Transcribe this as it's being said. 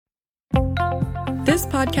This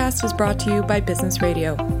podcast is brought to you by Business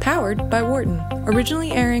Radio, powered by Wharton,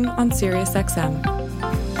 originally airing on SiriusXM.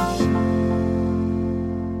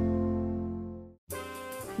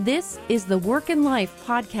 This is the Work and Life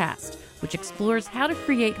podcast, which explores how to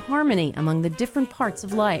create harmony among the different parts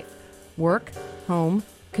of life: work, home,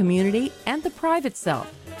 community, and the private self,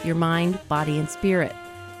 your mind, body, and spirit.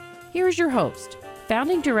 Here is your host,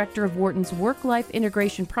 founding director of Wharton's Work-Life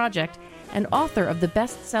Integration Project and author of the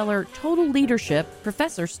bestseller Total Leadership,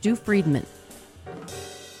 Professor Stu Friedman.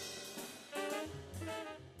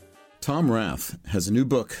 Tom Rath has a new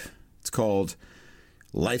book. It's called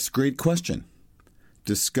Life's Great Question.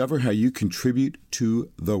 Discover how you contribute to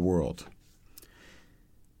the world.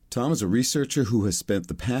 Tom is a researcher who has spent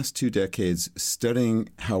the past 2 decades studying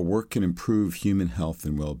how work can improve human health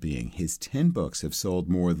and well-being. His 10 books have sold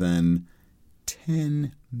more than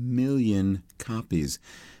 10 million copies,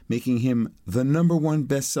 making him the #1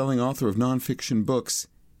 best-selling author of nonfiction books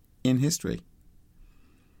in history.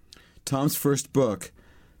 Tom's first book,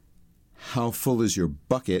 How Full Is Your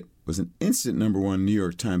Bucket, was an instant #1 New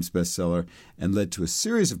York Times bestseller and led to a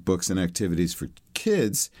series of books and activities for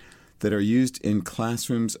kids that are used in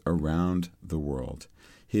classrooms around the world.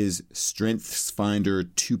 His StrengthsFinder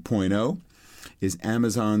 2.0 is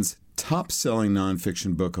Amazon's top-selling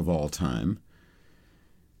nonfiction book of all time.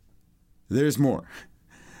 There's more.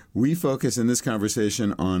 We focus in this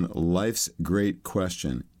conversation on Life's Great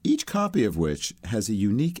Question, each copy of which has a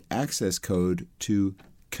unique access code to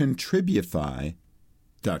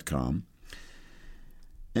Contribufy.com.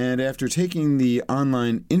 And after taking the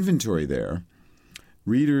online inventory there,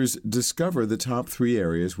 readers discover the top 3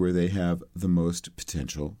 areas where they have the most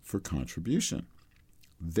potential for contribution.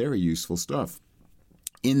 Very useful stuff.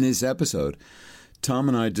 In this episode, Tom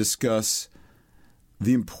and I discuss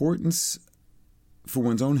the importance for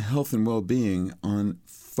one's own health and well-being on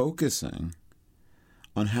focusing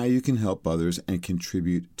on how you can help others and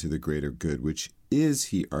contribute to the greater good, which is,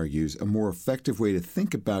 he argues, a more effective way to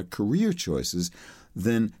think about career choices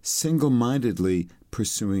than single-mindedly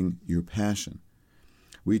pursuing your passion.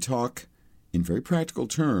 We talk in very practical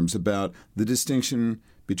terms about the distinction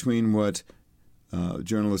between what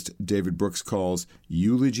journalist David Brooks calls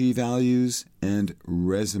eulogy values and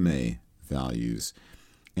resume values,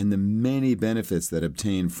 and the many benefits that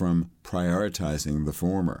obtain from prioritizing the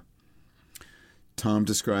former. Tom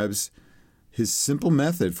describes his simple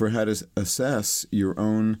method for how to assess your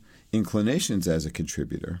own inclinations as a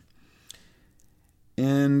contributor.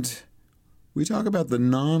 And we talk about the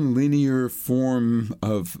non-linear form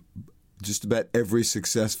of just about every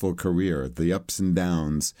successful career, the ups and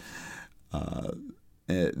downs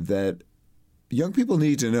that young people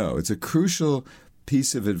need to know. It's a crucial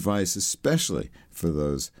piece of advice, especially for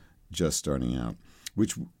those just starting out,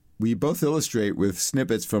 which we both illustrate with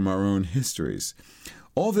snippets from our own histories.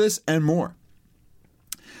 All this and more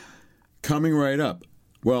coming right up.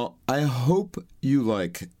 Well, I hope you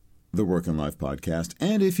like the Work and Life podcast,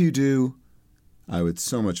 and if you do, I would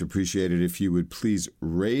so much appreciate it if you would please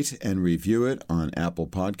rate and review it on Apple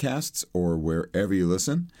Podcasts or wherever you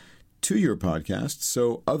listen to your podcast,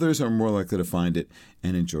 so others are more likely to find it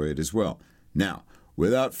and enjoy it as well. Now,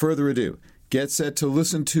 without further ado, get set to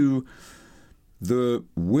listen to the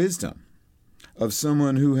wisdom of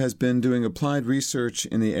someone who has been doing applied research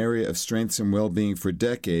in the area of strengths and well-being for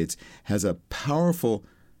decades, has a powerful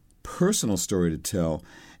personal story to tell,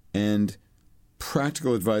 and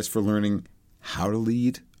practical advice for learning how to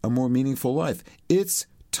lead a more meaningful life. It's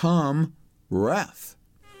Tom Rath.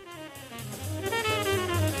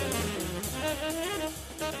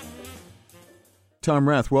 Tom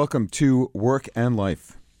Rath, welcome to Work and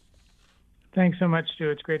Life. Thanks so much,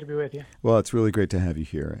 Stu. It's great to be with you. Well, it's really great to have you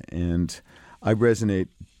here. And I resonate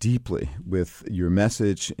deeply with your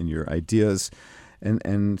message and your ideas,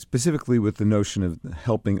 and specifically with the notion of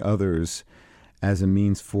helping others as a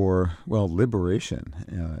means for, well, liberation,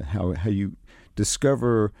 how you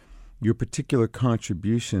discover your particular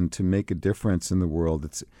contribution to make a difference in the world.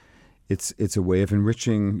 It's a way of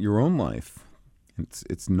enriching your own life.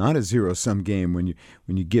 It's not a zero-sum game when you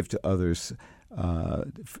give to others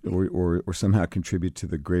or somehow contribute to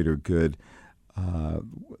the greater good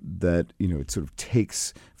that it sort of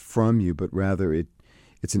takes from you, but rather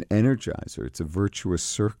it's an energizer. It's a virtuous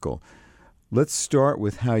circle. Let's start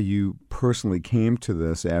with how you personally came to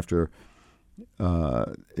this after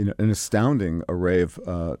an astounding array of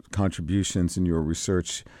contributions in your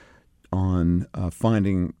research on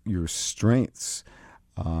finding your strengths,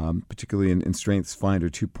 particularly in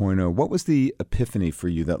StrengthsFinder 2.0. What was the epiphany for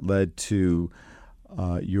you that led to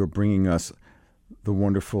your bringing us the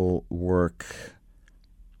wonderful work,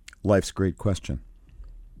 Life's Great Question?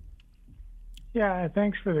 Yeah,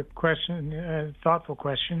 thanks for the question, thoughtful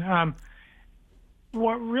question.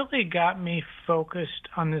 What really got me focused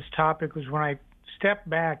on this topic was when I stepped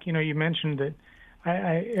back. You mentioned that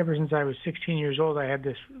I ever since I was 16 years old, I had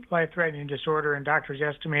this life-threatening disorder, and doctors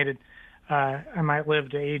estimated I might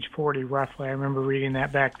live to age 40 roughly. I remember reading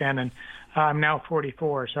that back then, and I'm now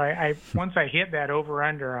 44. So I once I hit that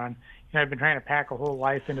over/under on, I've been trying to pack a whole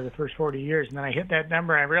life into the first 40 years, and then I hit that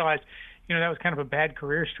number, and I realized, that was kind of a bad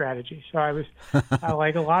career strategy. So I was,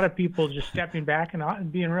 like a lot of people, just stepping back and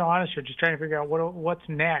being real honest here, just trying to figure out what's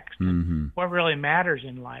next, and what really matters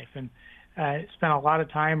in life. And spent a lot of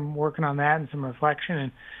time working on that and some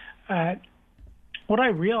reflection. And what I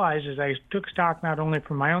realized is I took stock not only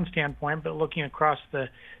from my own standpoint, but looking across the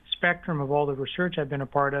spectrum of all the research I've been a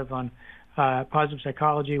part of on positive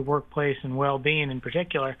psychology, workplace, and well-being in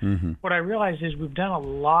particular. What I realized is we've done a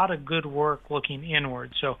lot of good work looking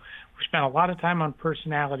inward. So we've spent a lot of time on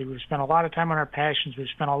personality. We've spent a lot of time on our passions. We've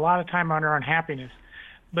spent a lot of time on our unhappiness.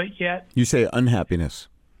 But yet... You say unhappiness.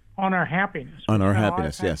 On our happiness. On our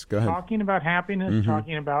happiness, yes. Go ahead. Talking about happiness,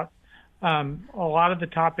 talking about a lot of the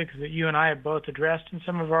topics that you and I have both addressed in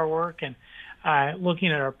some of our work, and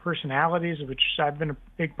looking at our personalities, which I've been a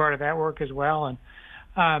big part of that work as well.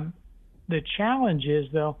 And the challenge is,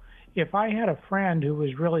 though, if I had a friend who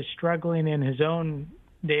was really struggling in his own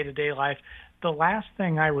day-to-day life, the last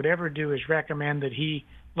thing I would ever do is recommend that he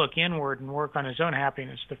look inward and work on his own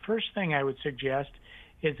happiness. The first thing I would suggest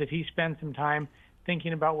is that he spend some time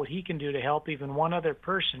thinking about what he can do to help even one other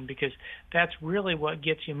person, because that's really what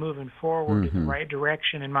gets you moving forward in the right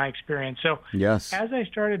direction, in my experience. So yes, as I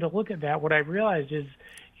started to look at that, what I realized is,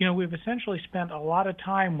 we've essentially spent a lot of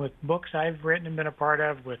time with books I've written and been a part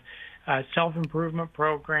of, with self-improvement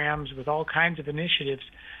programs, with all kinds of initiatives,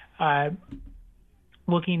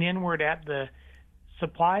 looking inward at the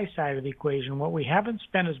supply side of the equation. What we haven't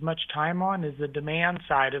spent as much time on is the demand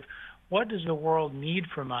side of what does the world need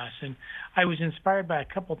from us. And I was inspired by a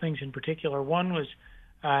couple things in particular. One was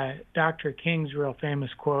Dr. King's real famous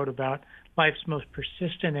quote about life's most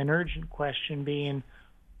persistent and urgent question being,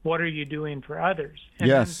 what are you doing for others? And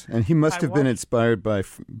yes, and he must have been inspired by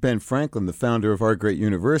Ben Franklin, the founder of our great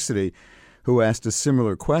university, who asked a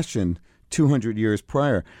similar question 200 years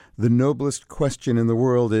prior. The noblest question in the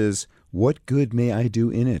world is, what good may I do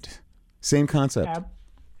in it? Same concept.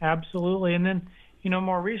 Absolutely. And then,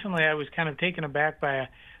 more recently I was kind of taken aback by I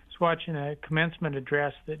was watching a commencement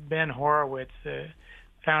address that Ben Horowitz, the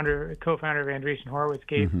co-founder of Andreessen Horowitz,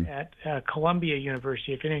 gave at Columbia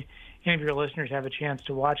University. If any of your listeners have a chance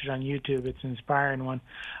to watch it on YouTube, it's an inspiring one.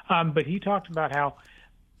 But he talked about how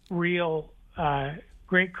real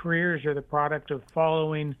great careers are the product of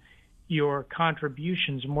following your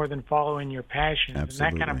contributions more than following your passions. Absolutely.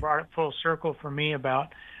 And that kind of brought it full circle for me about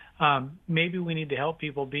maybe we need to help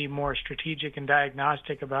people be more strategic and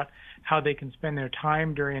diagnostic about how they can spend their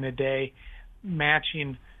time during a day,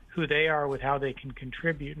 matching who they are with how they can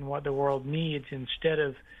contribute and what the world needs, instead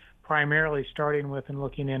of primarily starting with and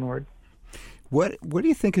looking inward. What do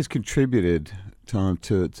you think has contributed, Tom,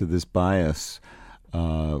 to this bias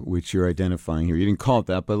which you're identifying here? You didn't call it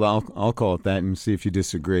that, but I'll call it that and see if you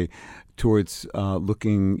disagree, towards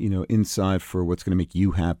looking inside for what's going to make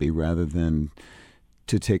you happy rather than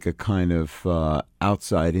to take a kind of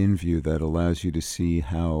outside-in view that allows you to see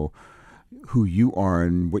who you are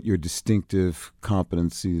and what your distinctive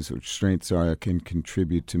competencies or strengths are can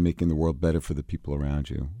contribute to making the world better for the people around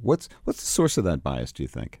you. What's the source of that bias, do you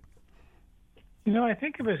think? I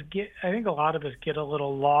think a lot of us get a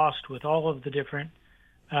little lost with all of the different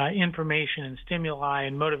information and stimuli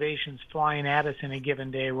and motivations flying at us in a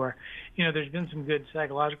given day, where, there's been some good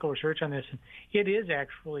psychological research on this, and it is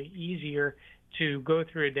actually easier to go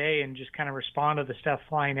through a day and just kind of respond to the stuff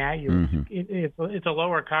flying at you. It's a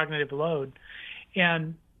lower cognitive load.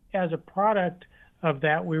 And as a product of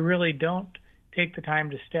that, we really don't take the time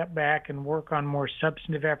to step back and work on more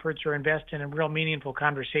substantive efforts or invest in a real meaningful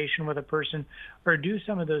conversation with a person, or do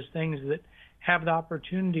some of those things that have the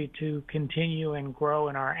opportunity to continue and grow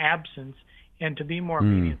in our absence and to be more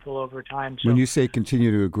meaningful over time. So, when you say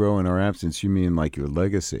continue to grow in our absence, you mean like your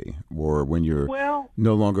legacy, or when you're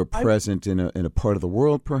no longer present in a part of the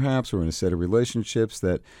world, perhaps, or in a set of relationships,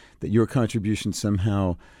 that your contribution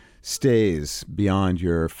somehow stays beyond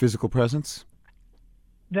your physical presence?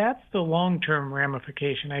 That's the long-term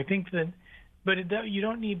ramification. I think that, but you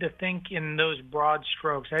don't need to think in those broad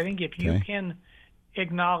strokes. I think if you can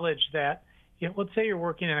acknowledge that, let's say you're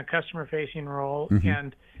working in a customer-facing role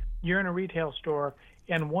and you're in a retail store,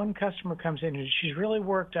 and one customer comes in and she's really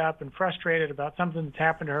worked up and frustrated about something that's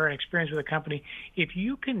happened to her and experience with the company. If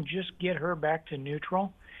you can just get her back to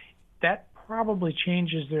neutral, that probably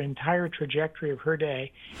changes the entire trajectory of her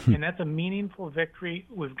day, and that's a meaningful victory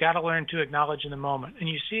we've got to learn to acknowledge in the moment. And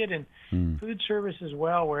you see it in food service as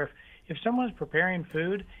well, where if someone's preparing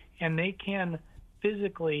food and they can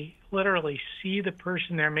physically, literally see the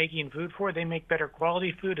person they're making food for, they make better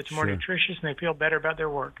quality food, it's more nutritious, and they feel better about their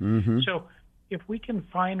work. So if we can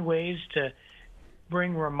find ways to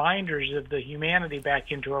bring reminders of the humanity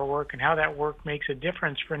back into our work and how that work makes a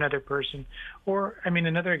difference for another person. Or, I mean,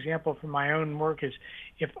 another example from my own work is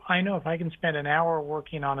if I can spend an hour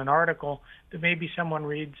working on an article that maybe someone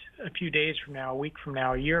reads a few days from now, a week from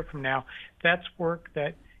now, a year from now, that's work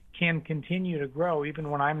that can continue to grow even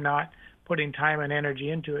when I'm not putting time and energy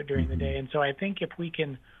into it during the day. And so I think if we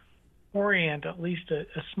can orient at least a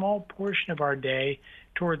small portion of our day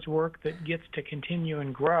towards work that gets to continue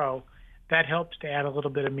and grow, that helps to add a little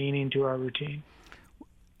bit of meaning to our routine.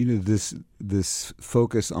 You know, this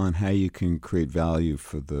focus on how you can create value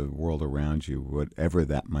for the world around you, whatever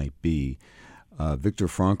that might be. Viktor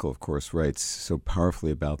Frankl, of course, writes so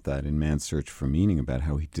powerfully about that in Man's Search for Meaning, about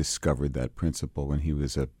how he discovered that principle when he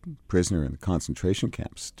was a prisoner in the concentration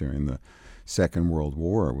camps during the Second World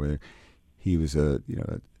War, where he was a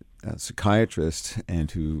psychiatrist and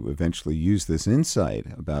who eventually used this insight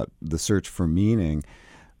about the search for meaning.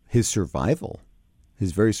 His survival,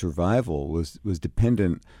 his very survival, was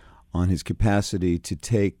dependent on his capacity to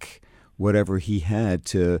take whatever he had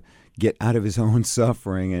to get out of his own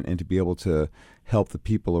suffering and to be able to help the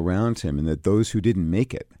people around him, and that those who didn't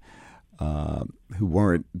make it, who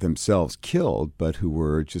weren't themselves killed, but who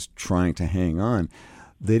were just trying to hang on,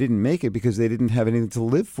 they didn't make it because they didn't have anything to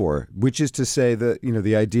live for, which is to say that, you know,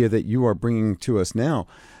 the idea that you are bringing to us now,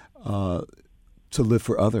 to live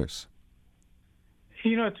for others.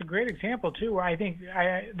 You know, it's a great example, too. I think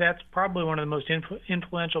that's probably one of the most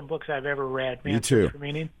influential books I've ever read, Man's Search for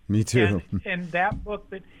Meaning. Me too. And that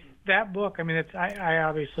book, I mean, I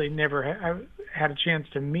obviously never had a chance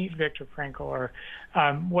to meet Viktor Frankl, or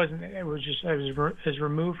I was as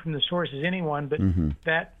removed from the source as anyone, but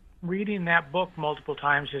that reading that book multiple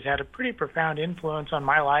times has had a pretty profound influence on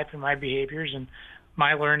my life and my behaviors and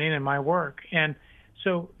my learning and my work. And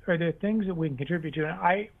so are there things that we can contribute to?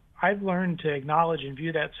 And I've learned to acknowledge and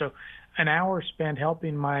view that. So an hour spent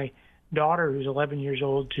helping my daughter, who's 11 years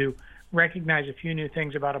old, to recognize a few new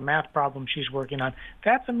things about a math problem she's working on,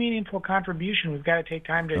 that's a meaningful contribution. We've got to take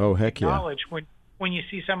time to acknowledge when you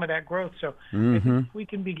see some of that growth. So if we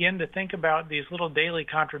can begin to think about these little daily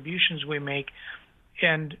contributions we make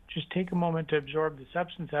and just take a moment to absorb the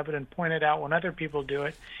substance of it and point it out when other people do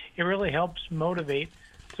it, it really helps motivate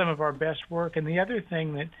some of our best work. And the other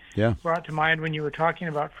thing that brought to mind when you were talking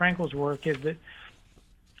about Frankl's work is that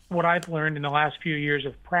what I've learned in the last few years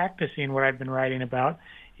of practicing what I've been writing about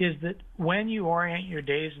is that when you orient your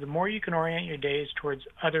days, the more you can orient your days towards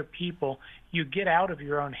other people, you get out of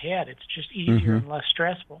your own head. It's just easier and less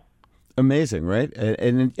stressful. Amazing, right?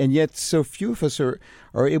 And yet so few of us are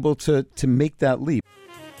able to make that leap.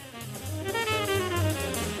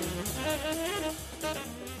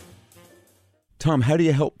 Tom, how do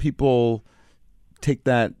you help people take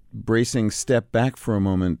that bracing step back for a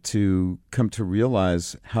moment to come to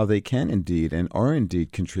realize how they can indeed and are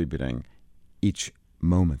indeed contributing each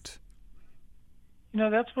moment? You know,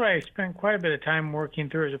 that's what I spent quite a bit of time working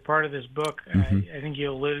through as a part of this book. I think you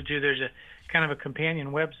alluded to there's a kind of a companion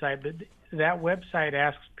website, but that website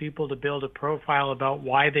asks people to build a profile about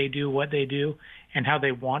why they do what they do and how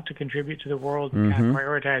they want to contribute to the world and kind of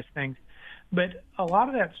prioritize things. But a lot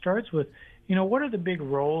of that starts with, you know, what are the big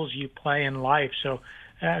roles you play in life? So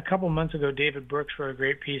a couple months ago, David Brooks wrote a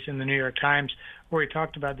great piece in the New York Times where he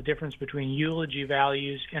talked about the difference between eulogy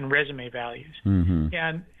values and resume values.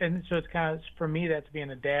 And so it's kind of, for me, that's being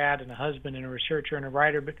a dad and a husband and a researcher and a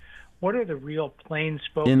writer. But what are the real plain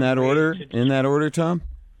spoken in that order? In that order, Tom?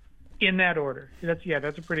 In that order.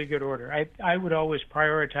 That's a pretty good order. I would always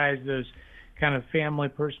prioritize those kind of family,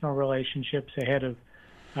 personal relationships ahead of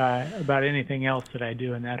about anything else that I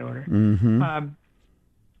do in that order.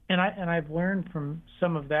 And I've learned from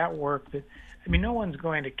some of that work that, I mean, no one's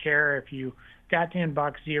going to care if you got to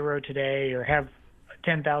inbox 0 today or have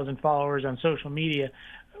 10,000 followers on social media.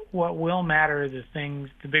 What will matter are the things,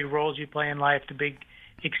 the big roles you play in life, the big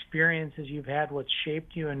experiences you've had, what's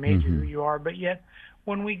shaped you and made you who you are. But yet,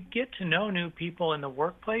 when we get to know new people in the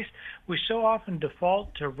workplace, we so often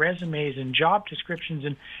default to resumes and job descriptions.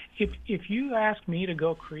 And if you ask me to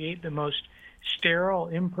go create the most sterile,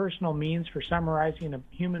 impersonal means for summarizing a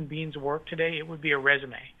human being's work today, it would be a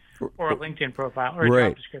resume or a LinkedIn profile or a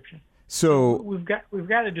job description. So we've got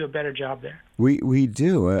to do a better job there. We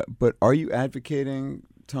do. But are you advocating,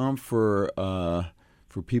 Tom, for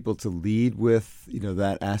for people to lead with,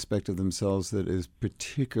 that aspect of themselves that is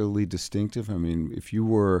particularly distinctive? I mean, if you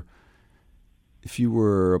were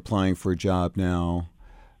applying for a job now,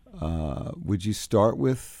 would you start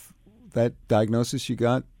with that diagnosis you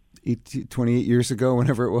got 28 years ago,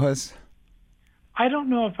 whenever it was? I don't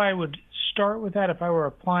know if I would start with that if I were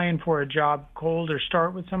applying for a job cold, or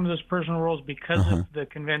start with some of those personal roles because of the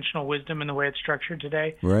conventional wisdom and the way it's structured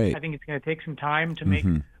today. Right. I think it's going to take some time to make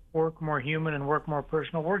work more human and work more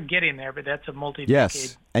personal. We're getting there, but that's a multi-decade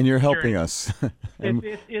Yes, and you're helping journey. us.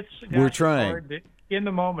 We're trying. Hard. In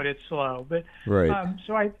the moment, it's slow. But right.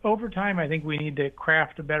 Over time, I think we need to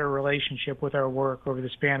craft a better relationship with our work over the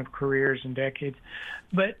span of careers and decades.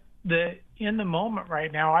 But in the moment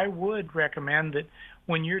right now, I would recommend that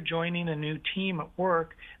when you're joining a new team at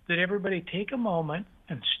work, that everybody take a moment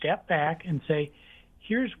and step back and say,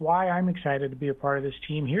 here's why I'm excited to be a part of this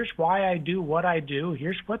team. Here's why I do what I do.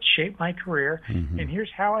 Here's what's shaped my career. And here's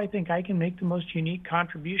how I think I can make the most unique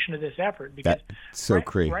contribution to this effort. Because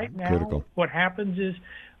right now, critical. What happens is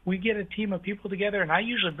we get a team of people together, and I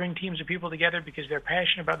usually bring teams of people together because they're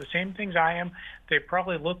passionate about the same things I am. They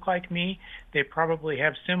probably look like me. They probably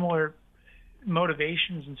have similar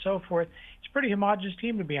motivations and so forth. It's a pretty homogenous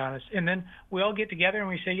team, to be honest. And then we all get together and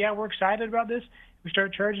we say, yeah, we're excited about this. We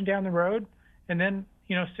start charging down the road. And then,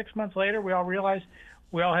 6 months later, we all realized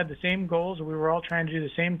we all had the same goals. We were all trying to do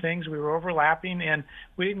the same things. We were overlapping, and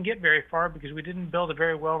we didn't get very far because we didn't build a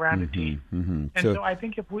very well-rounded team. And so I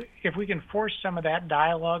think if we can force some of that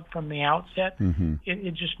dialogue from the outset,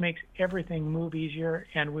 it just makes everything move easier,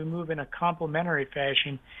 and we move in a complementary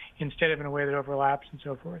fashion instead of in a way that overlaps and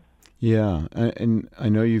so forth. Yeah, and I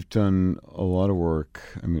know you've done a lot of work,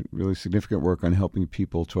 really significant work on helping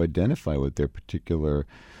people to identify what their particular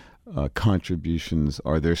contributions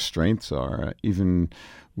are, their strengths are, even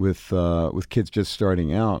with kids just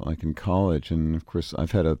starting out, like in college. And of course,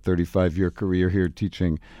 I've had a 35-year career here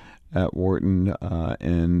teaching at Wharton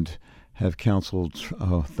and have counseled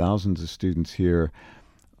thousands of students here,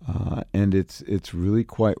 and it's really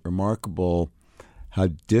quite remarkable how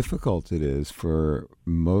difficult it is for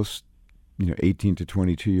most 18 to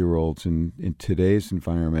 22-year-olds in today's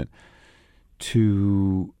environment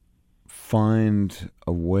to find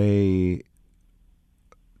a way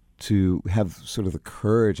to have sort of the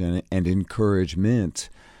courage and encouragement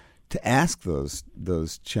to ask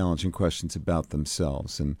those challenging questions about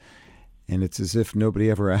themselves, and it's as if nobody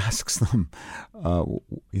ever asks them,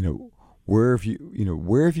 where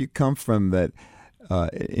have you come from that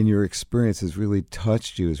in your experience has really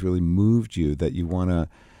touched you, has really moved you, that you want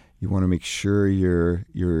to make sure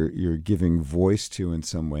you're giving voice to in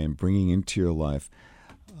some way and bringing into your life.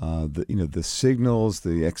 The signals,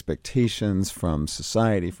 the expectations from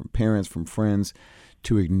society, from parents, from friends,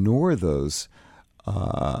 to ignore those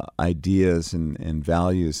ideas and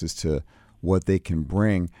values as to what they can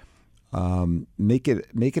bring, make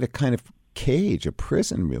it a kind of cage, a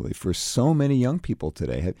prison, really, for so many young people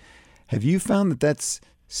today. Have you found that that's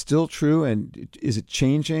still true, and is it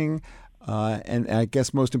changing? And I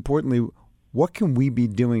guess most importantly, what can we be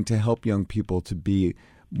doing to help young people to be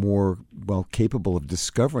more capable of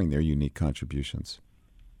discovering their unique contributions?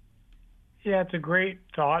 Yeah, it's a great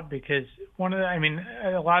thought, because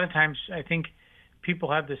a lot of times I think people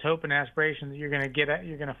have this hope and aspiration that you're going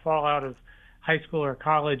to fall out of high school or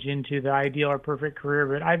college into the ideal or perfect career.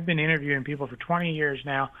 But I've been interviewing people for 20 years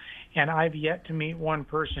now, and I've yet to meet one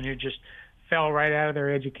person who just fell right out of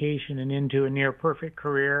their education and into a near perfect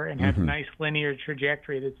career and had a nice linear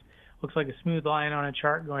trajectory that looks like a smooth line on a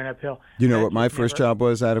chart going uphill. You know what my first job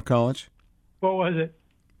was out of college? What was it?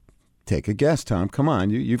 Take a guess, Tom. Come on.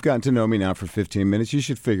 You've gotten to know me now for 15 minutes. You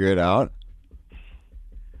should figure it out.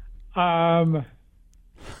 I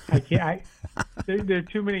can't. There are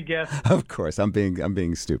too many guesses. Of course, I'm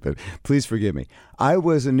being stupid. Please forgive me. I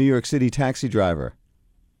was a New York City taxi driver.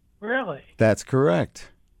 Really? That's correct.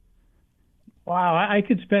 Wow, I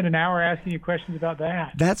could spend an hour asking you questions about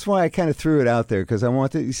that. That's why I kind of threw it out there, because I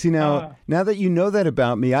want to see now that you know that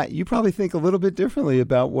about me, you probably think a little bit differently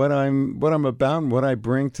about what I'm about and what I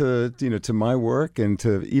bring to my work and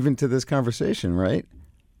to even to this conversation, right?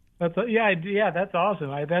 That's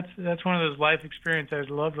awesome. That's one of those life experiences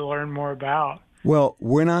I'd love to learn more about. Well,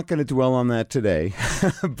 we're not going to dwell on that today,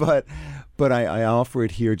 but I offer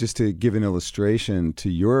it here just to give an illustration to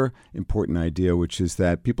your important idea, which is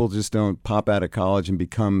that people just don't pop out of college and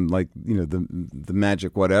become like the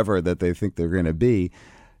magic whatever that they think they're going to be.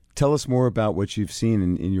 Tell us more about what you've seen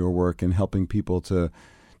in your work and helping people to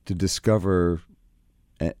discover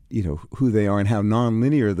who they are and how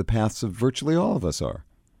nonlinear the paths of virtually all of us are.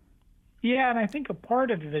 Yeah, and I think a part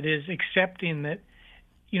of it is accepting that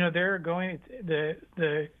they're going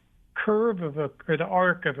the curve of or the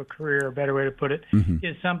arc of a career, a better way to put it,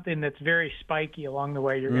 is something that's very spiky along the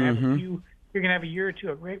way. You're going to have a year or two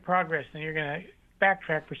of great progress, then you're going to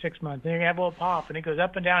backtrack for 6 months, then you're going to have a little pop, and it goes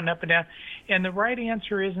up and down and up and down. And the right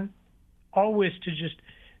answer isn't always to just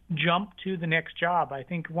jump to the next job. I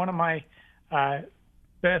think one of my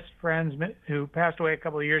best friends who passed away a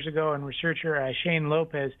couple of years ago, and researcher Shane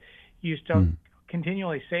Lopez, used to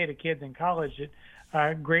continually say to kids in college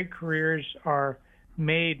that great careers are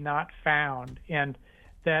made, not found, and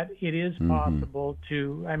that it is possible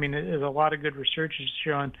to, there's a lot of good research has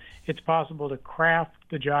shown it's possible to craft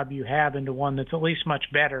the job you have into one that's at least much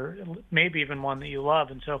better, maybe even one that you love.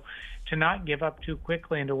 And so to not give up too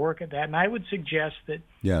quickly and to work at that. And I would suggest that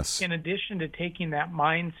in addition to taking that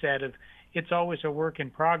mindset of it's always a work in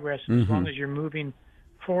progress, as long as you're moving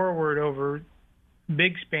forward over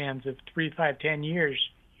big spans of 3, 5, 10 years,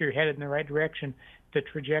 you're headed in the right direction. The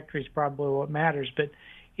trajectory is probably what matters. But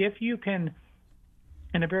if you can,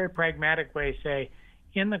 in a very pragmatic way, say,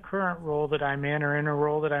 in the current role that I'm in or in a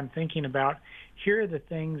role that I'm thinking about, here are the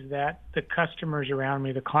things that the customers around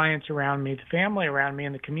me, the clients around me, the family around me,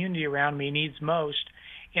 and the community around me needs most,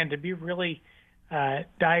 and to be really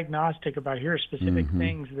diagnostic about here are specific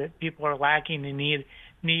things that people are lacking and need.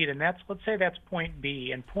 And let's say that's point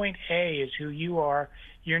B. And point A is who you are,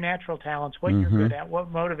 your natural talents, what you're good at,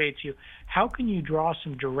 what motivates you. How can you draw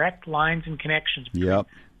some direct lines and connections between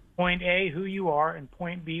point A, who you are, and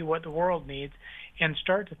point B, what the world needs, and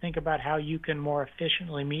start to think about how you can more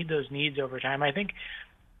efficiently meet those needs over time. I think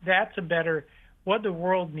that's what the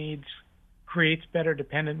world needs creates better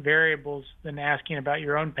dependent variables than asking about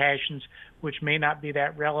your own passions, which may not be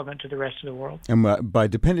that relevant to the rest of the world. And by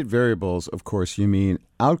dependent variables, of course, you mean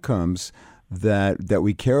outcomes that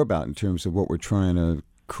we care about in terms of what we're trying to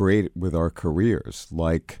create with our careers,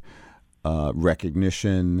 like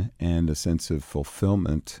recognition and a sense of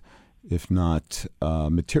fulfillment, if not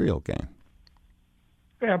material gain.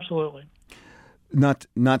 Absolutely.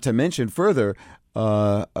 Not to mention further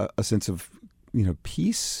a sense of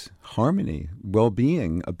peace, harmony,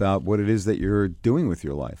 well-being about what it is that you're doing with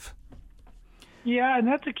your life. Yeah, and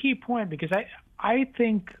that's a key point because I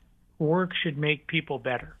think work should make people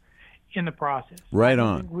better in the process. Right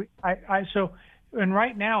on. And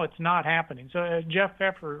right now it's not happening. So Jeff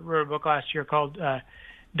Pfeffer wrote a book last year called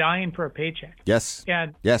Dying for a Paycheck. Yes.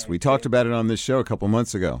 Yes, we talked about it on this show a couple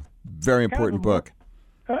months ago. Very important book.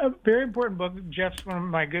 A very important book. Jeff's one of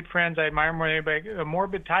my good friends. I admire more than anybody. A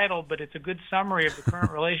morbid title, but it's a good summary of the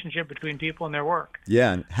current relationship between people and their work.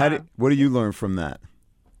 Yeah. And what do you learn from that?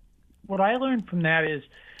 What I learned from that is,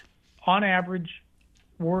 on average,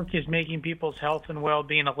 work is making people's health and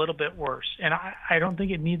well-being a little bit worse. And I don't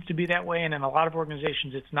think it needs to be that way. And in a lot of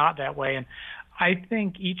organizations, it's not that way. And I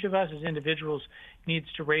think each of us as individuals needs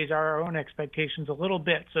to raise our own expectations a little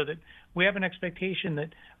bit so that we have an expectation that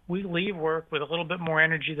we leave work with a little bit more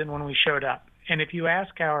energy than when we showed up. And if you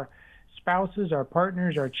ask our spouses, our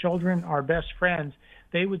partners, our children, our best friends,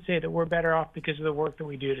 they would say that we're better off because of the work that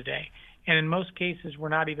we do today. And in most cases, we're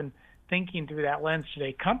not even thinking through that lens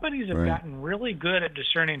today. Companies have gotten really good at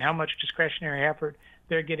discerning how much discretionary effort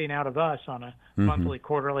they're getting out of us on a monthly,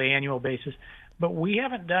 quarterly, annual basis. But we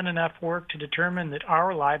haven't done enough work to determine that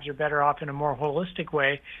our lives are better off in a more holistic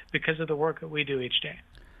way because of the work that we do each day.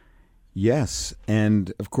 Yes,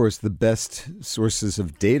 and of course the best sources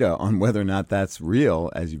of data on whether or not that's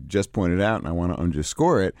real, as you've just pointed out, and I want to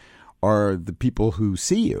underscore it, are the people who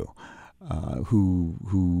see you,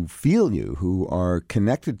 who feel you, who are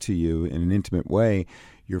connected to you in an intimate way,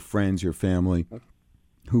 your friends, your family,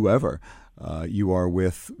 whoever you are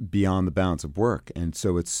with beyond the bounds of work. And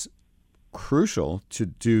so it's crucial to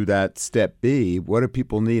do that step B. What do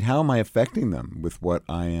people need? How am I affecting them with what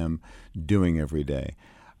I am doing every day?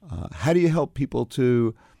 How do you help people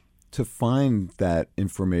to find that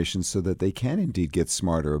information so that they can indeed get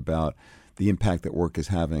smarter about the impact that work is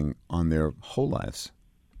having on their whole lives?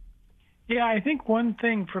 Yeah, I think one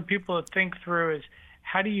thing for people to think through is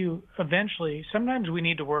how do you eventually, sometimes we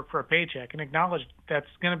need to work for a paycheck and acknowledge that's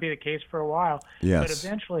going to be the case for a while. Yes. But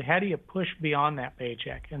eventually, how do you push beyond that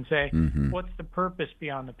paycheck and say, what's the purpose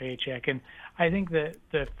beyond the paycheck? And I think that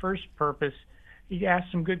the first purpose, you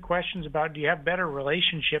ask some good questions about, do you have better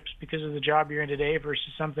relationships because of the job you're in today versus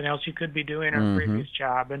something else you could be doing or a previous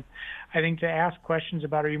job? And I think to ask questions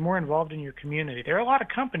about, are you more involved in your community? There are a lot of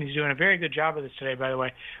companies doing a very good job of this today, by the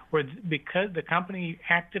way, where because the company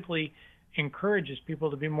actively encourages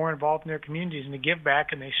people to be more involved in their communities and to give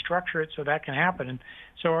back, and they structure it so that can happen. And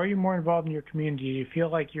so are you more involved in your community? Do you feel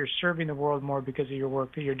like you're serving the world more because of your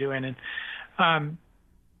work that you're doing? And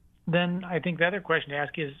then I think the other question to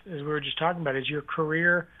ask is, as we were just talking about, is your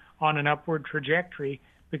career on an upward trajectory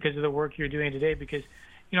because of the work you're doing today? Because,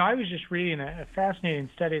 I was just reading a fascinating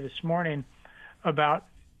study this morning about,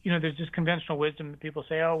 there's this conventional wisdom that people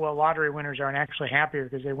say, oh, well, lottery winners aren't actually happier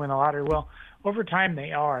because they win the lottery. Well, over time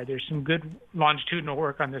they are. There's some good longitudinal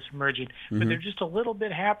work on this emerging, but they're just a little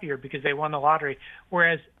bit happier because they won the lottery.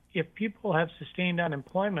 Whereas if people have sustained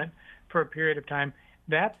unemployment for a period of time,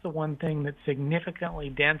 that's the one thing that significantly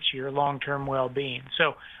dents your long-term well-being.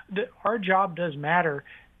 So our job does matter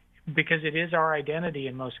because it is our identity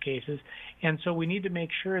in most cases. And so we need to make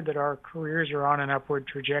sure that our careers are on an upward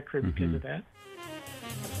trajectory because of that.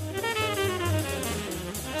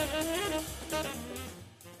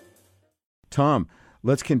 Tom,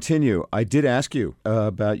 let's continue. I did ask you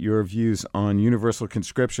about your views on universal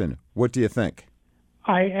conscription. What do you think?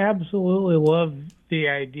 I absolutely love the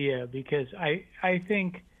idea because I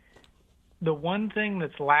think the one thing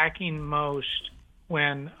that's lacking most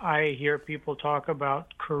when I hear people talk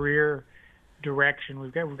about career direction,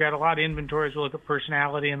 we've got a lot of inventories. We look at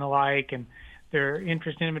personality and the like, and their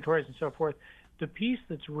interest in inventories and so forth. The piece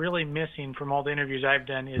that's really missing from all the interviews I've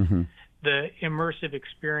done is the immersive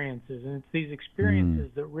experiences, and it's these experiences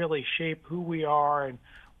that really shape who we are and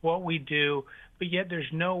what we do, but yet there's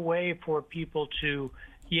no way for people to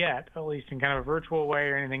yet, at least in kind of a virtual way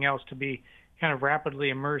or anything else, to be kind of rapidly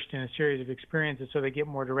immersed in a series of experiences so they get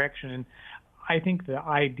more direction. And I think the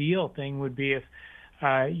ideal thing would be if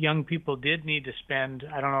young people did need to spend,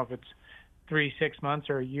 I don't know if it's 3, 6 months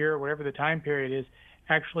or a year, whatever the time period is,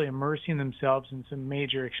 actually immersing themselves in some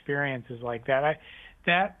major experiences like that.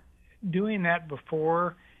 Doing that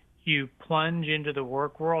before you plunge into the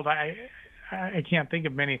work world, I can't think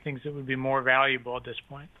of many things that would be more valuable at this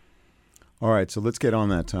point. All right, so let's get on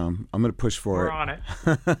that, Tom. I'm going to push for We're it. on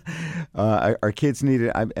it. Our kids need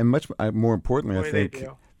it, and much more importantly, Boy, I think they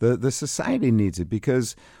do. the society needs it,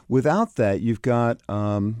 because without that, you've got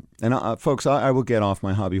folks. I will get off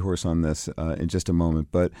my hobby horse on this in just a moment,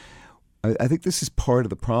 but I think this is part of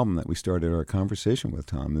the problem that we started our conversation with,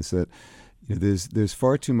 Tom. Is that there's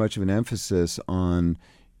far too much of an emphasis on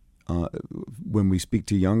when we speak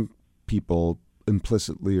to young people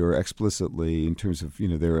implicitly or explicitly in terms of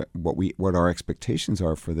what our expectations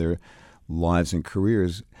are for their lives and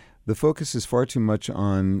careers. The focus is far too much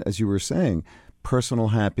on, as you were saying, personal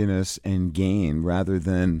happiness and gain rather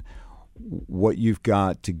than what you've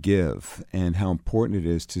got to give and how important it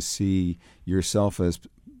is to see yourself as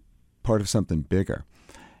part of something bigger.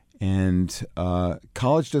 And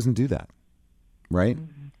college doesn't do that, right?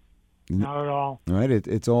 Not at all. Right.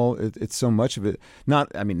 It's so much of it.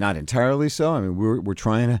 Not entirely so. I mean, we're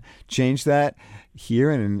trying to change that here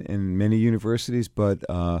and in many universities, but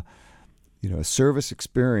a service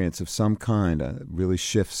experience of some kind really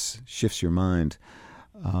shifts your mind.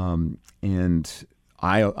 And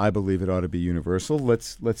I believe it ought to be universal.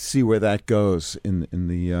 Let's see where that goes in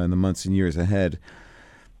the months and years ahead.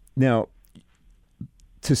 Now,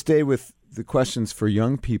 to stay with the questions for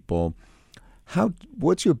young people,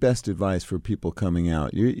 what's your best advice for people coming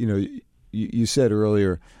out? You said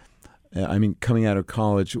earlier, coming out of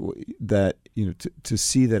college, that to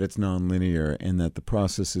see that it's nonlinear and that the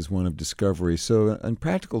process is one of discovery. So, in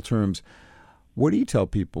practical terms, what do you tell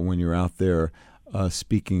people when you're out there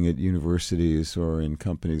speaking at universities or in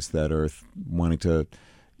companies that are wanting to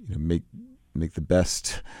make the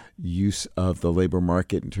best use of the labor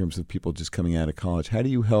market in terms of people just coming out of college? How do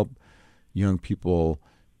you help young people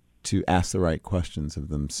to ask the right questions of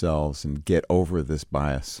themselves and get over this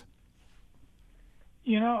bias?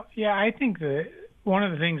 I think that one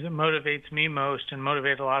of the things that motivates me most and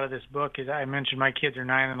motivates a lot of this book is, I mentioned my kids are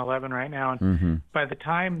 9 and 11 right now, and by the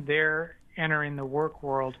time they're entering the work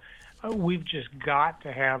world, we've just got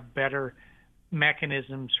to have better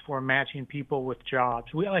mechanisms for matching people with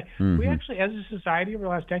jobs. We actually, as a society over the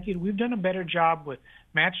last decade, we've done a better job with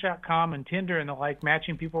Match.com and Tinder and the like,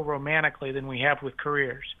 matching people romantically than we have with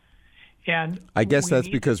careers. And I guess that's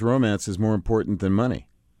because romance is more important than money.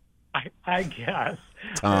 I guess.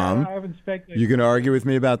 Tom, I haven't speculated. You going to argue with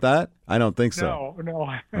me about that? I don't think so. No.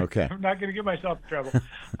 Okay. I'm not going to get myself in trouble.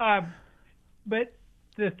 But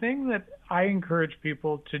the thing that I encourage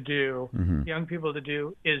people to do, young people to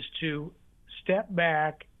do, is to step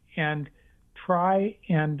back and try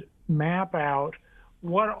and map out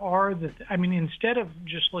what are instead of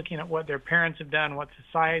just looking at what their parents have done, what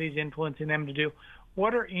society's influencing them to do,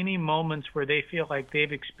 what are any moments where they feel like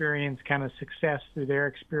they've experienced kind of success through their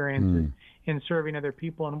experiences in serving other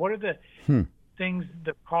people, and what are the things,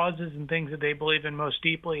 the causes and things that they believe in most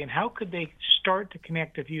deeply, and how could they start to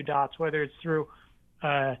connect a few dots, whether it's through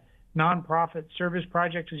nonprofit service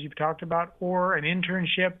projects, as you've talked about, or an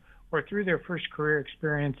internship, or through their first career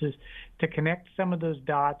experiences to connect some of those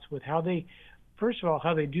dots with how they, first of all,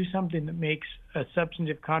 how they do something that makes a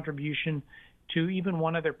substantive contribution to even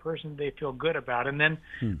one other person they feel good about. And then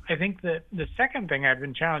I think that the second thing I've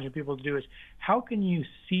been challenging people to do is how can you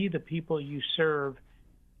see the people you serve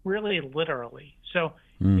really literally? So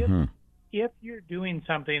if you're doing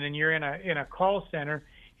something and you're in a call center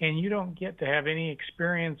and you don't get to have any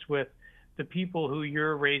experience with the people who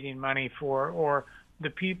you're raising money for or the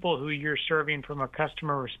people who you're serving from a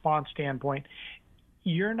customer response standpoint,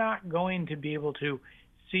 you're not going to be able to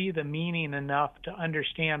see the meaning enough to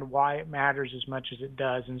understand why it matters as much as it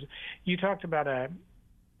does. And you talked about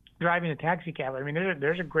driving a taxi cab. I mean,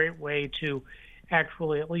 there's a great way to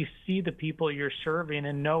actually at least see the people you're serving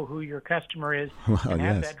and know who your customer is and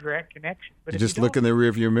have that direct connection. But you just look in the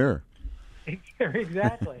rearview mirror.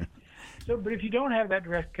 Exactly. But if you don't have that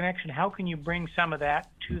direct connection, how can you bring some of that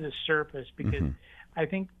to the surface? Because I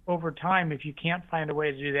think over time, if you can't find a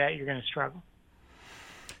way to do that, you're going to struggle.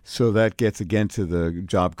 So that gets again to the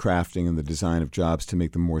job crafting and the design of jobs to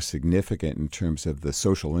make them more significant in terms of the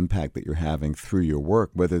social impact that you're having through your work,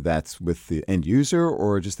 whether that's with the end user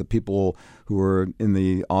or just the people who are in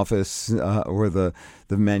the office or the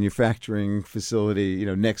manufacturing facility,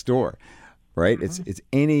 next door, right? It's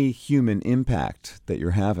any human impact that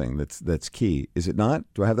you're having that's key. Is it not?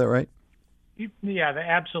 Do I have that right? Yeah,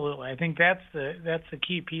 absolutely. I think that's the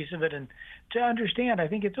key piece of it. And to understand, I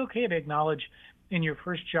think it's okay to acknowledge in your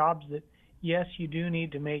first jobs that, yes, you do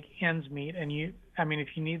need to make ends meet. And if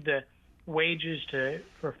you need the wages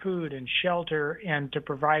for food and shelter and to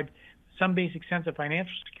provide some basic sense of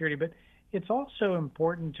financial security, but it's also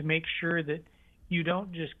important to make sure that you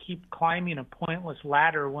don't just keep climbing a pointless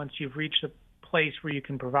ladder once you've reached a place where you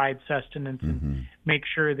can provide sustenance and make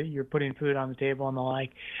sure that you're putting food on the table and the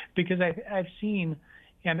like. Because I've seen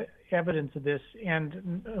and evidence of this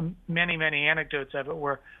and many, many anecdotes of it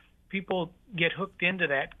where people get hooked into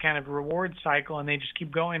that kind of reward cycle and they just keep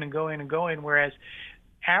going and going and going, whereas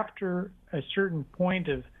after a certain point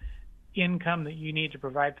of income that you need to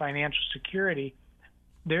provide financial security,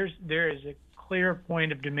 there is a clear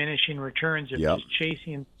point of diminishing returns of just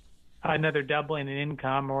chasing another doubling in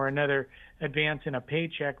income or another advance in a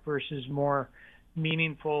paycheck versus more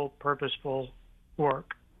meaningful, purposeful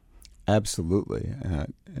work. Absolutely.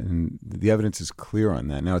 And the evidence is clear on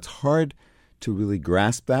that. Now, it's hard to really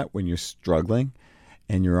grasp that when you're struggling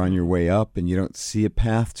and you're on your way up and you don't see a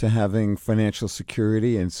path to having financial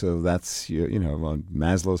security. And so that's, on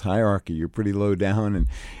Maslow's hierarchy, you're pretty low down and,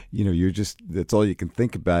 that's all you can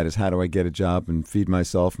think about is how do I get a job and feed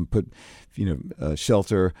myself and put,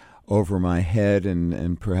 shelter over my head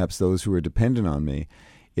and perhaps those who are dependent on me.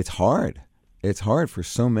 It's hard. It's hard for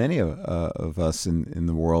so many of us in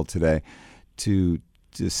the world today to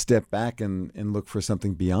step back and look for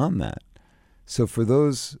something beyond that. So for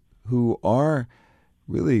those who are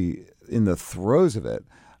really in the throes of it,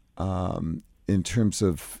 in terms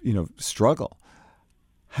of struggle,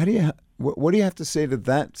 what do you have to say to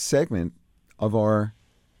that segment of our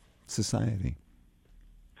society?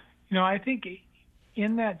 I think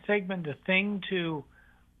in that segment, the thing to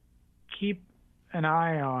keep an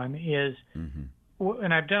eye on is,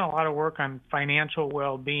 and I've done a lot of work on financial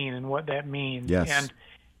well-being and what that means. Yes. And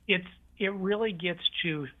it really gets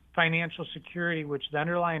to financial security, which the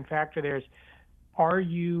underlying factor there is, are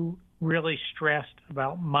you really stressed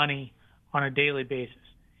about money on a daily basis?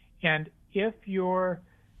 And if you're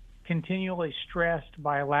continually stressed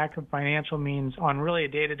by a lack of financial means on really a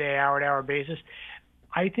day-to-day, hour-to-hour basis,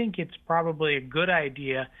 I think it's probably a good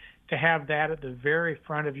idea to have that at the very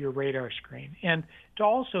front of your radar screen. And to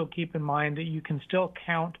also keep in mind that you can still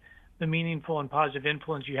count the meaningful and positive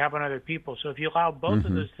influence you have on other people. So if you allow both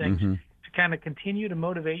of those things to kind of continue to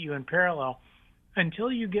motivate you in parallel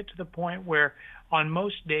until you get to the point where on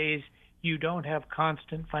most days you don't have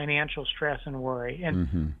constant financial stress and worry.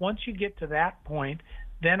 And once you get to that point,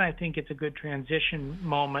 then I think it's a good transition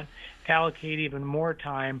moment to allocate even more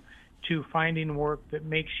time to finding work that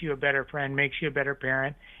makes you a better friend, makes you a better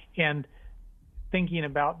parent, and thinking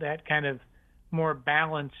about that kind of more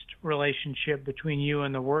balanced relationship between you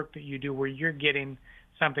and the work that you do where you're getting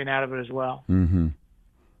something out of it as well.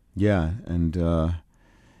 Yeah, and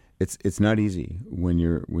it's not easy when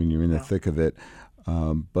you're in the thick of it,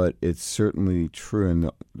 but it's certainly true in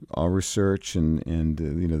our research and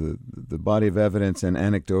the body of evidence and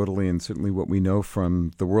anecdotally, and certainly what we know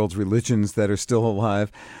from the world's religions that are still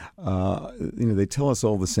alive. They tell us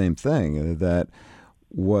all the same thing, that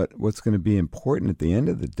what's going to be important at the end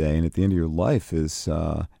of the day and at the end of your life is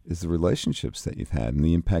the relationships that you've had and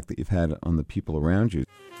the impact that you've had on the people around you.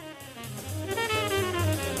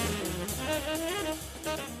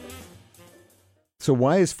 So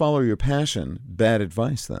why is follow your passion bad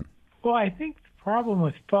advice then? Well, I think the problem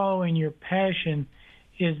with following your passion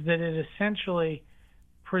is that it essentially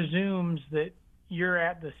presumes that you're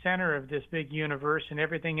at the center of this big universe and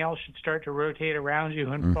everything else should start to rotate around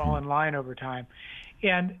you and fall in line over time.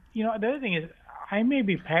 And, the other thing is I may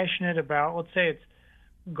be passionate about, let's say it's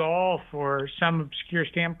golf or some obscure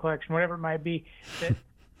stamp collection, whatever it might be, that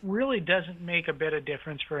really doesn't make a bit of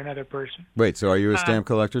difference for another person. Wait, so are you a stamp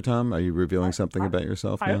collector, Tom? Are you revealing something about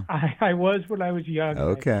yourself now? I was when I was young.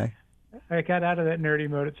 Okay. I got out of that nerdy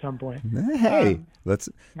mode at some point. Hey, let's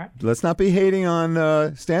not be hating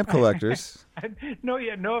on stamp collectors. No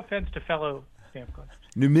offense to fellow stamp collectors.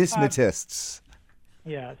 Numismatists.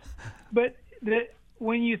 Yes, but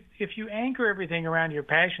if you anchor everything around your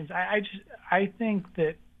passions, I think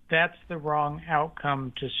that's the wrong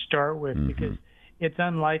outcome to start with, because it's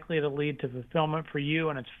unlikely to lead to fulfillment for you,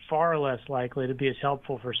 and it's far less likely to be as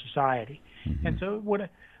helpful for society. And so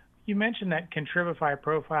you mentioned that Contribify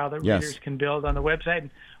profile that readers can build on the website.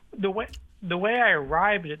 And the way I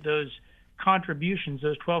arrived at those contributions,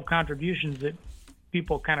 those 12 contributions that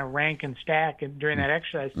people kind of rank and stack during that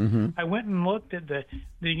exercise, I went and looked at the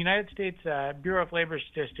United States Bureau of Labor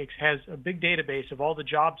Statistics has a big database of all the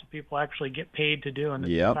jobs that people actually get paid to do and that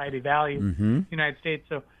society values in the United States.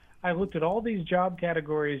 So I looked at all these job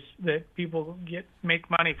categories that people make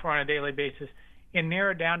money for on a daily basis and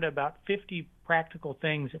narrowed down to about 50 practical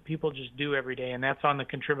things that people just do every day. And that's on the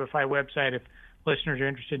Contribify website if listeners are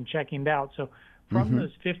interested in checking it out. So from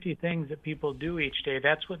those 50 things that people do each day,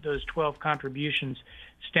 that's what those 12 contributions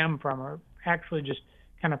stem from, are actually just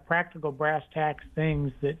kind of practical brass tacks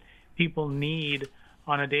things that people need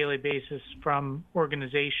on a daily basis from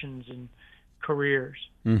organizations and careers.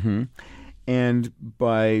 And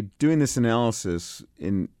by doing this analysis,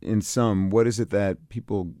 in sum, what is it that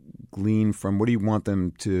people glean from? What do you want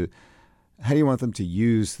them to? How do you want them to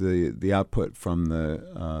use the output from the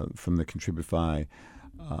Contribify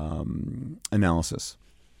analysis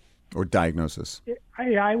or diagnosis?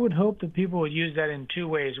 I would hope that people would use that in two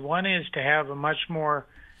ways. One is to have a much more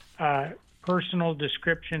personal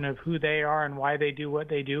description of who they are and why they do what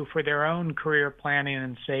they do for their own career planning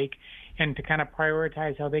and sake, and to kind of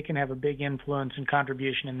prioritize how they can have a big influence and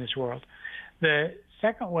contribution in this world. The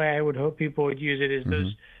second way I would hope people would use it is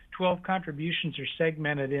those 12 contributions are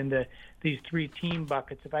segmented into these 3 team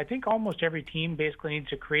buckets. If I think almost every team basically needs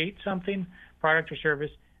to create something, product or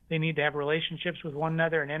service, they need to have relationships with one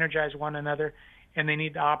another and energize one another, and they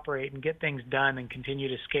need to operate and get things done and continue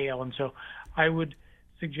to scale. And so I would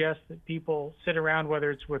suggest that people sit around,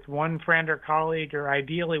 whether it's with one friend or colleague or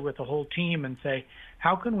ideally with the whole team, and say,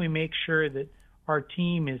 how can we make sure that our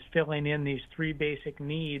team is filling in these 3 basic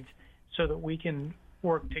needs so that we can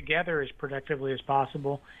work together as productively as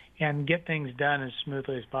possible and get things done as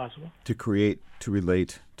smoothly as possible? To create, to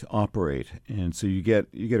relate, to operate. And so you get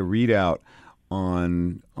a readout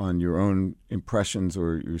on your own impressions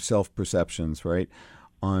or your self-perceptions, right?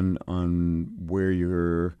 On where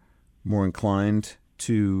you're more inclined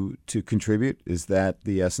to contribute. Is that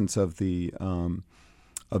the essence of the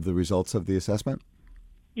results of the assessment?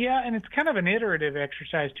 Yeah, and it's kind of an iterative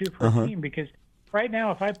exercise too for a team, because right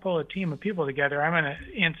now, if I pull a team of people together, I'm going to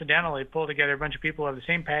incidentally pull together a bunch of people who have the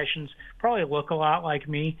same passions, probably look a lot like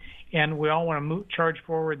me, and we all want to charge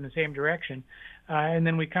forward in the same direction. And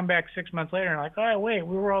then we come back 6 months later and like, oh, wait,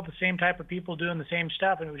 we were all the same type of people doing the same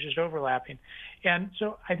stuff, and it was just overlapping. And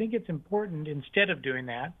so I think it's important, instead of doing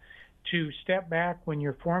that, to step back when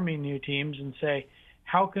you're forming new teams and say,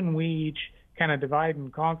 how can we each kind of divide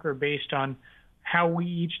and conquer based on how we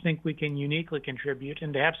each think we can uniquely contribute,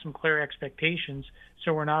 and to have some clear expectations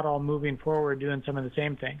so we're not all moving forward doing some of the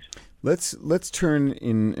same things. Let's turn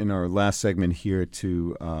in our last segment here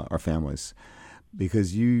to our families,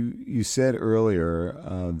 because you said earlier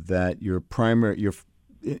that your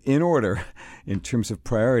in order, in terms of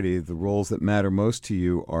priority, the roles that matter most to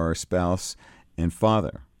you are spouse and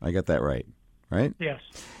father. I got that right? Yes.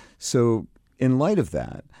 So in light of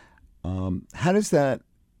that, how does that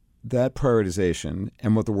prioritization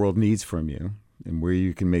and what the world needs from you and where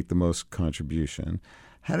you can make the most contribution,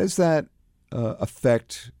 how does that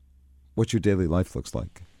affect what your daily life looks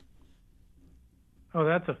like? Oh,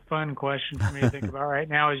 that's a fun question for me to think about right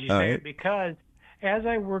now as you say it, because as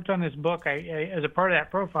I worked on this book, I as a part of that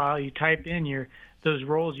profile, you type in those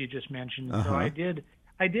roles you just mentioned. So I did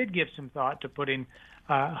give some thought to putting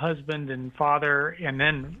husband and father, and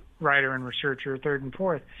then writer and researcher, third and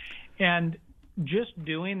fourth. And just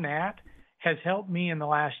doing that has helped me in the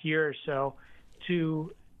last year or so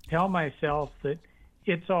to tell myself that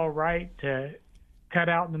it's all right to cut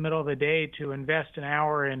out in the middle of the day to invest an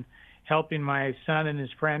hour in helping my son and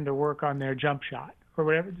his friend to work on their jump shot or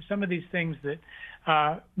whatever. Some of these things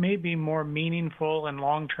that may be more meaningful and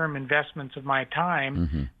long-term investments of my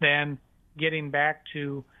time than getting back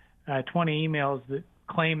to 20 emails that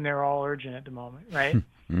claim they're all urgent at the moment, right?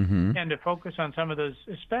 And to focus on some of those,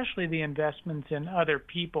 especially the investments in other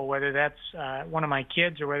people, whether that's one of my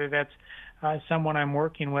kids or whether that's someone I'm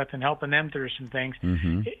working with and helping them through some things.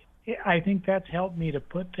 I think that's helped me to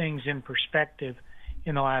put things in perspective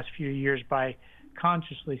in the last few years by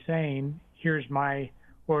consciously saying, here's my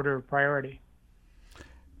order of priority.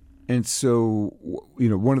 And so,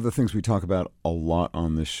 one of the things we talk about a lot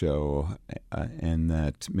on this show and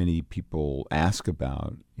that many people ask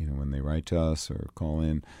about, when they write to us or call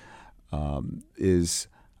in, is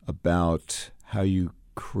about how you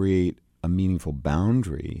create a meaningful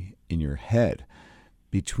boundary in your head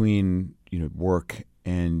between, work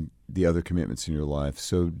and the other commitments in your life.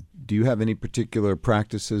 So do you have any particular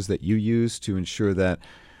practices that you use to ensure that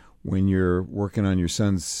when you're working on your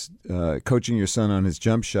son's, coaching your son on his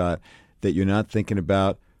jump shot, that you're not thinking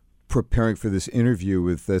about preparing for this interview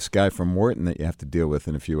with this guy from Wharton that you have to deal with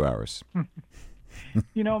in a few hours?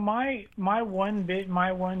 My one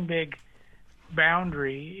big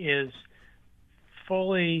boundary is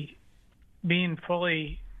being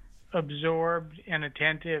fully absorbed and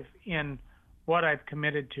attentive in what I've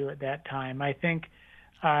committed to at that time. I think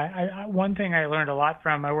one thing I learned a lot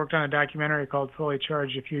from, I worked on a documentary called Fully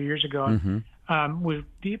Charged a few years ago, and was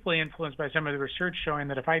deeply influenced by some of the research showing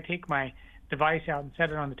that if I take my device out and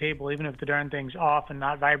set it on the table, even if the darn thing's off and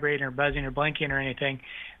not vibrating or buzzing or blinking or anything,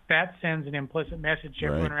 that sends an implicit message to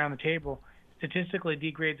everyone around the table. Statistically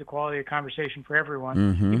degrades the quality of conversation for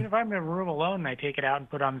everyone. Even if I'm in a room alone and I take it out and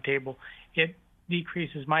put it on the table, it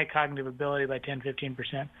decreases my cognitive ability by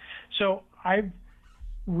 10-15%. So I've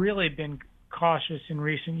really been cautious in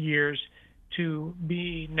recent years to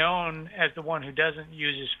be known as the one who doesn't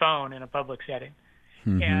use his phone in a public setting.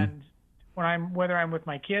 And whether I'm with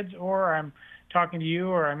my kids or I'm talking to you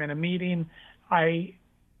or I'm in a meeting, I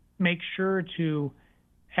make sure to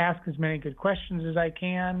ask as many good questions as I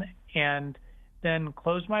can and then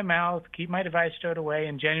close my mouth, keep my device stowed away,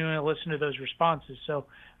 and genuinely listen to those responses. So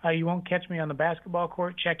you won't catch me on the basketball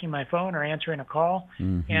court checking my phone or answering a call.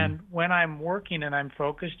 And when I'm working and I'm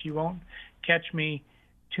focused, you won't catch me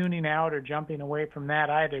tuning out or jumping away from that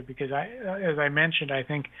either, because as I mentioned, I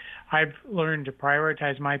think I've learned to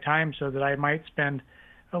prioritize my time so that I might spend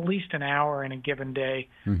at least an hour in a given day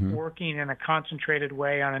working in a concentrated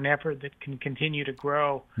way on an effort that can continue to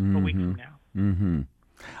grow a week from now.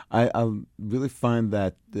 I really find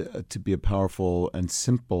that to be a powerful and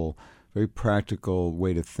simple, very practical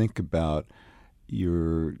way to think about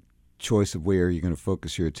your choice of where you're going to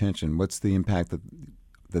focus your attention. What's the impact that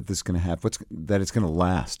this is going to have? That it's going to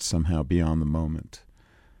last somehow beyond the moment.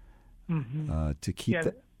 To keep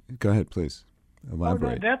that. Go ahead, please.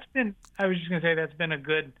 Elaborate. I was just going to say that's been a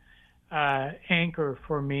good anchor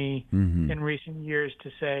for me in recent years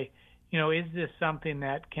to say, is this something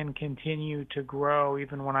that can continue to grow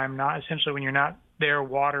even when I'm not, essentially when you're not there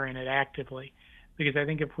watering it actively? Because I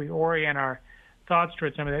think if we orient our thoughts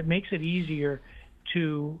towards some of that, it makes it easier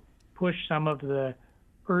to push some of the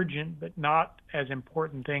urgent but not as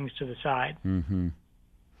important things to the side.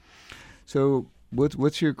 So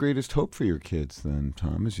what's your greatest hope for your kids then,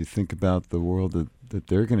 Tom, as you think about the world that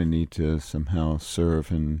they're going to need to somehow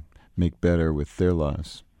serve and make better with their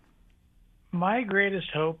lives? My greatest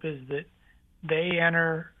hope is that they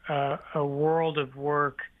enter a world of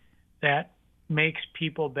work that makes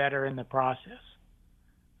people better in the process.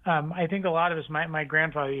 I think a lot of us, my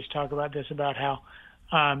grandfather used to talk about this, about how,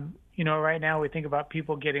 right now we think about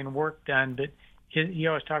people getting work done, but he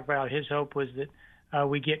always talked about his hope was that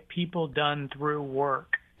we get people done through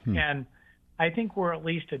work. And I think we're at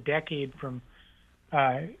least a decade from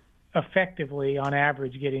effectively, on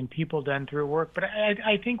average, getting people done through work. But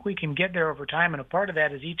I think we can get there over time, and a part of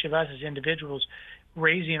that is each of us as individuals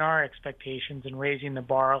raising our expectations and raising the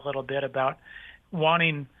bar a little bit about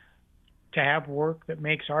wanting to have work that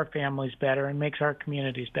makes our families better and makes our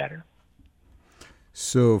communities better.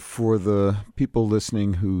 So for the people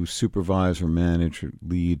listening who supervise or manage or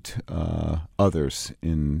lead others,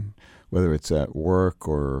 in whether it's at work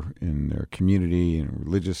or in their community, in a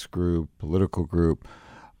religious group, political group,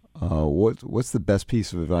 what's the best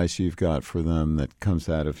piece of advice you've got for them that comes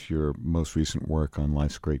out of your most recent work on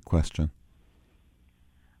Life's Great Question?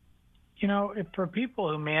 For people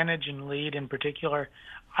who manage and lead in particular,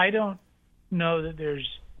 I don't know that there's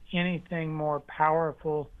anything more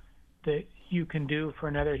powerful that you can do for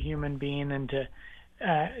another human being than to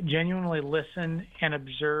genuinely listen and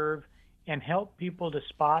observe and help people to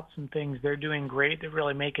spot some things they're doing great that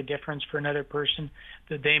really make a difference for another person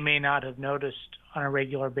that they may not have noticed on a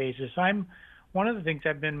regular basis. One of the things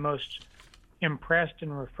I've been most impressed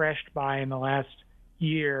and refreshed by in the last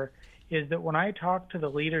year is that when I talk to the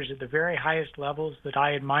leaders at the very highest levels that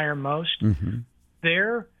I admire most,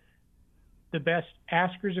 they're the best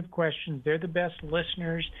askers of questions, they're the best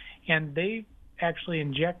listeners, and they actually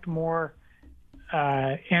inject more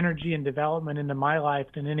energy and development into my life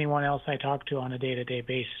than anyone else I talk to on a day-to-day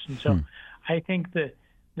basis. And so I think that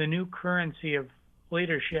the new currency of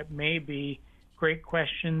leadership may be great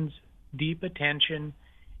questions, deep attention,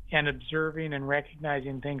 and observing and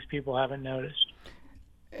recognizing things people haven't noticed.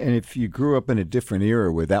 And if you grew up in a different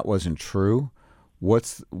era where that wasn't true,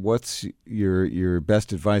 what's your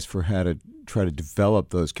best advice for how to try to develop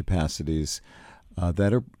those capacities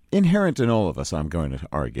that are inherent in all of us, I'm going to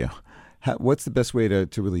argue? What's the best way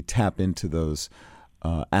to really tap into those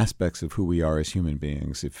aspects of who we are as human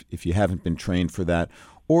beings if you haven't been trained for that,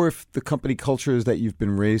 or if the company cultures that you've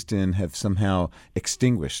been raised in have somehow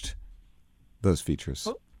extinguished those features?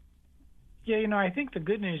 Well, yeah, I think the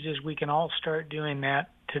good news is we can all start doing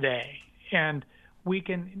that today. And we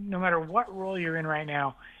can, no matter what role you're in right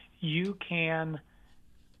now, you can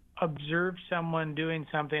observe someone doing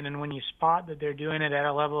something, and when you spot that they're doing it at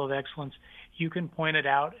a level of excellence, you can point it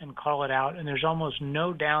out and call it out, and there's almost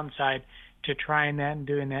no downside to trying that and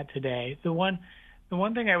doing that today. The one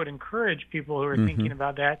thing I would encourage people who are thinking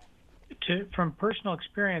about that, from personal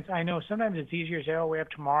experience, I know sometimes it's easier to say, oh, we have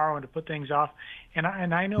tomorrow, and to put things off. And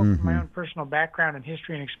I know from my own personal background and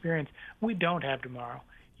history and experience, we don't have tomorrow.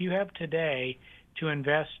 You have today to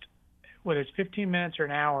invest, whether it's 15 minutes or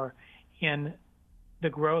an hour, in the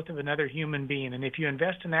growth of another human being. And if you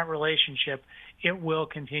invest in that relationship, it will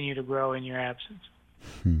continue to grow in your absence.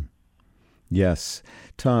 Yes.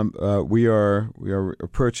 Tom, we are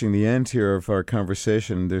approaching the end here of our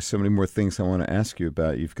conversation. There's so many more things I want to ask you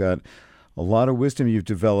about. You've got a lot of wisdom you've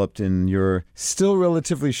developed in your still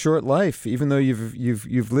relatively short life, even though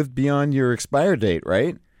you've lived beyond your expire date,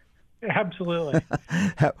 right? Absolutely.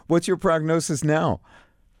 What's your prognosis now?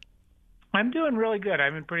 I'm doing really good.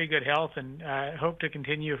 I'm in pretty good health, and hope to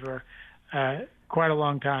continue for quite a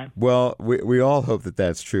long time. Well, we all hope that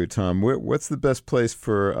that's true, Tom. What's the best place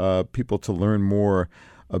for people to learn more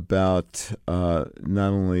about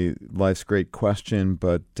not only Life's Great Question,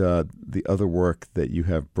 but the other work that you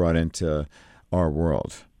have brought into our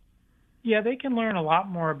world? Yeah, they can learn a lot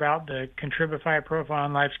more about the Contribify profile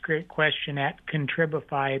on Life's Great Question at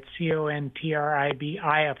Contribify. It's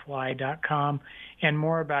CONTRIBIFY.com, and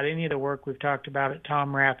more about any of the work we've talked about at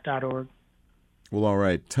tomrath.org. Well, all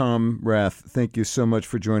right. Tom Rath, thank you so much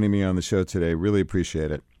for joining me on the show today. Really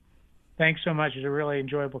appreciate it. Thanks so much. It was a really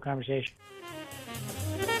enjoyable conversation.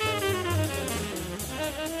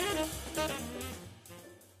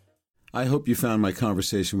 I hope you found my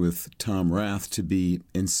conversation with Tom Rath to be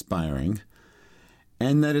inspiring,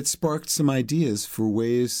 and that it sparked some ideas for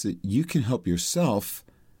ways that you can help yourself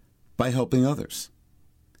by helping others.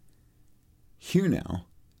 Here now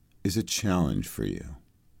is a challenge for you,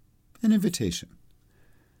 an invitation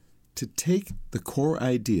to take the core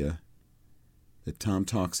idea that Tom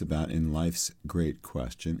talks about in Life's Great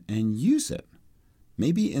Question and use it,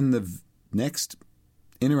 maybe in the next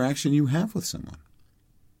interaction you have with someone.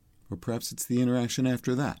 Or perhaps it's the interaction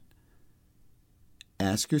after that.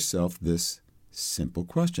 Ask yourself this simple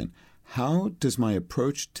question. How does my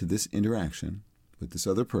approach to this interaction with this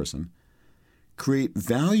other person create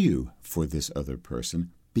value for this other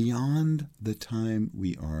person beyond the time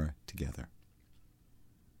we are together?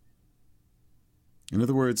 In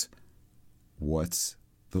other words, what's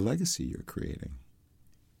the legacy you're creating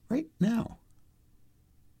right now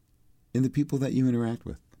in the people that you interact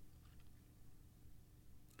with?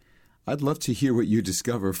 I'd love to hear what you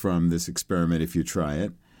discover from this experiment if you try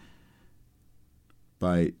it,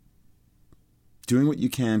 by doing what you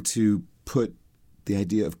can to put the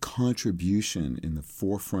idea of contribution in the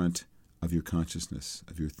forefront of your consciousness,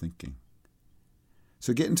 of your thinking.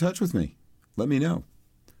 So get in touch with me. Let me know.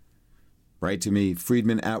 Write to me,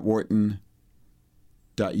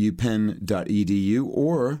 friedman@wharton.upenn.edu,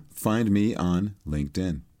 or find me on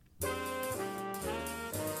LinkedIn.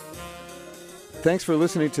 Thanks for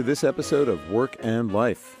listening to this episode of Work and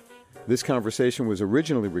Life. This conversation was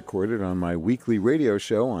originally recorded on my weekly radio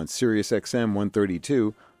show on SiriusXM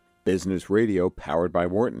 132, Business Radio powered by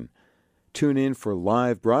Wharton. Tune in for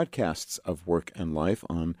live broadcasts of Work and Life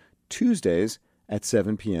on Tuesdays at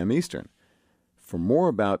 7 p.m. Eastern. For more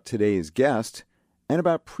about today's guest and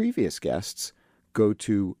about previous guests, go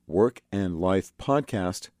to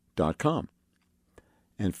workandlifepodcast.com.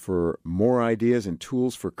 And for more ideas and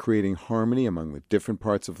tools for creating harmony among the different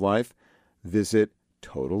parts of life, visit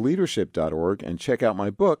totalleadership.org and check out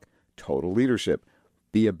my book, Total Leadership.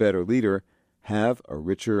 Be a better leader. Have a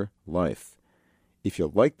richer life. If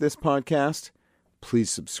you like this podcast,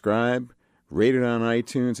 please subscribe, rate it on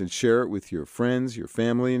iTunes, and share it with your friends, your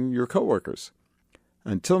family, and your coworkers.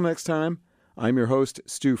 Until next time, I'm your host,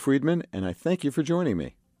 Stu Friedman, and I thank you for joining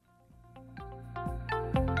me.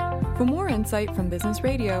 For more insight from Business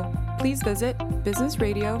Radio, please visit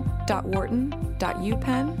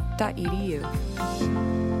businessradio.wharton.upenn.edu.